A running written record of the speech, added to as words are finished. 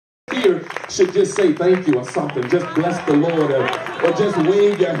here should just say thank you or something. Just bless the Lord, or just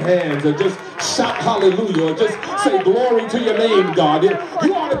wave your hands, or just shout hallelujah, or just say glory to your name, God.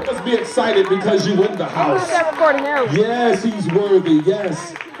 You ought to just be excited because you in the house. Yes, he's worthy.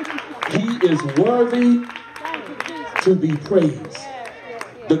 Yes, he is worthy to be praised.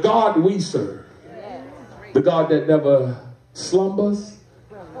 The God we serve, the God that never slumbers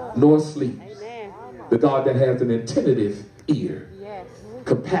nor sleeps, the God that has an attentive ear,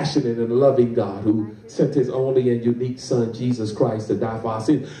 compassionate and loving God who sent his only and unique son Jesus Christ to die for our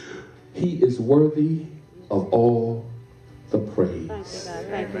sins. He is worthy of all the praise.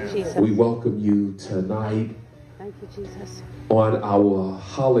 Thank you, Jesus. We welcome you tonight. Thank you, Jesus. On our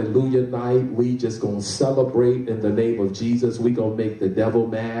hallelujah night, we just gonna celebrate in the name of Jesus. We gonna make the devil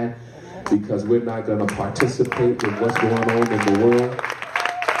mad because we're not gonna participate in what's going on in the world.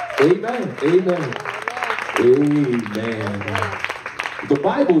 Amen. Amen. Amen. The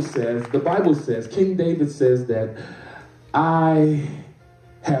Bible says, King David says that I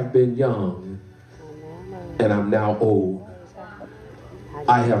have been young and I'm now old.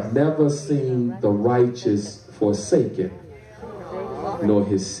 I have never seen the righteous forsaken, nor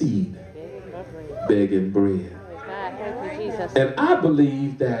his seed begging bread. And I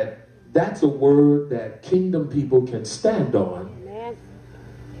believe that that's a word that kingdom people can stand on,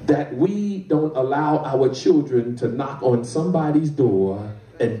 that we don't allow our children to knock on somebody's door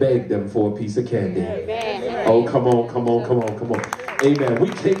and beg them for a piece of candy. Oh, come on, come on, come on, come on. Amen. We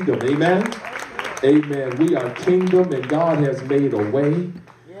kingdom, amen. Amen. We are kingdom, and God has made a way,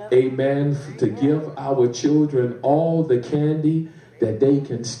 amen, to give our children all the candy that they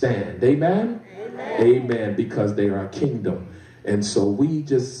can stand. Amen. Amen. Because they are kingdom. And so we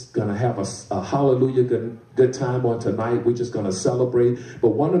just gonna have a hallelujah good time on tonight. We're just gonna celebrate. But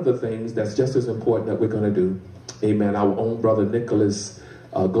one of the things that's just as important that we're gonna do, amen, our own brother Nicholas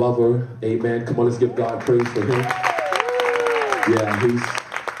Glover, amen. Come on, let's give God praise for him. Yeah, he's,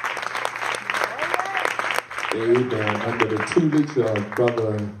 amen, under the tutelage of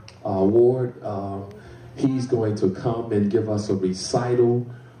Brother Ward. He's going to come and give us a recital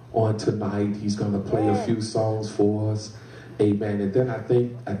on tonight. He's going to play a few songs for us. Amen. And then I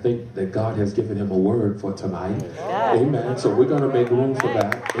think that God has given him a word for tonight. Amen. So we're going to make room for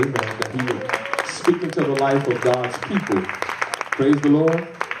that. Amen. That he would speak into the life of God's people. Praise the Lord.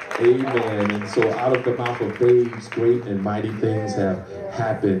 Amen. And so out of the mouth of babes, great and mighty things have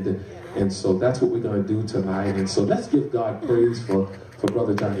happened. And so that's what we're going to do tonight. And so let's give God praise for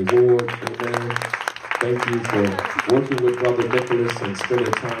Brother Johnny Ward. Amen. Thank you for working with Brother Nicholas and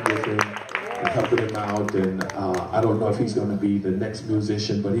spending time with him and helping him out. And I don't know if he's going to be the next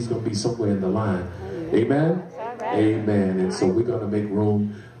musician, but he's going to be somewhere in the line. Amen. Amen. And so we're going to make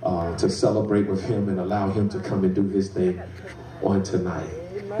room to celebrate with him and allow him to come and do his thing on tonight.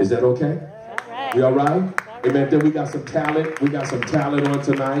 Is that okay? We all right? Amen. Then we got some talent. We got some talent on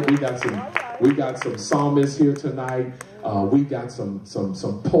tonight. We got some psalmists here tonight. We got some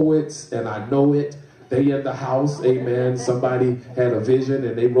poets, and I know it. They in the house, amen. Somebody had a vision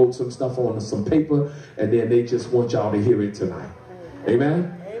and they wrote some stuff on some paper, and then they just want y'all to hear it tonight.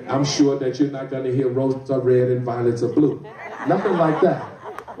 Amen. I'm sure that you're not going to hear roses are red and violets are blue. Nothing like that.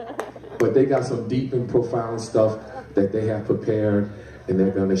 But they got some deep and profound stuff that they have prepared, and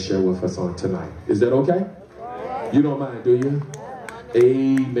they're going to share with us on tonight. Is that okay? You don't mind, do you?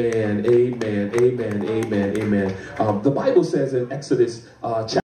 Amen, amen, amen, amen, amen. The Bible says in Exodus chapter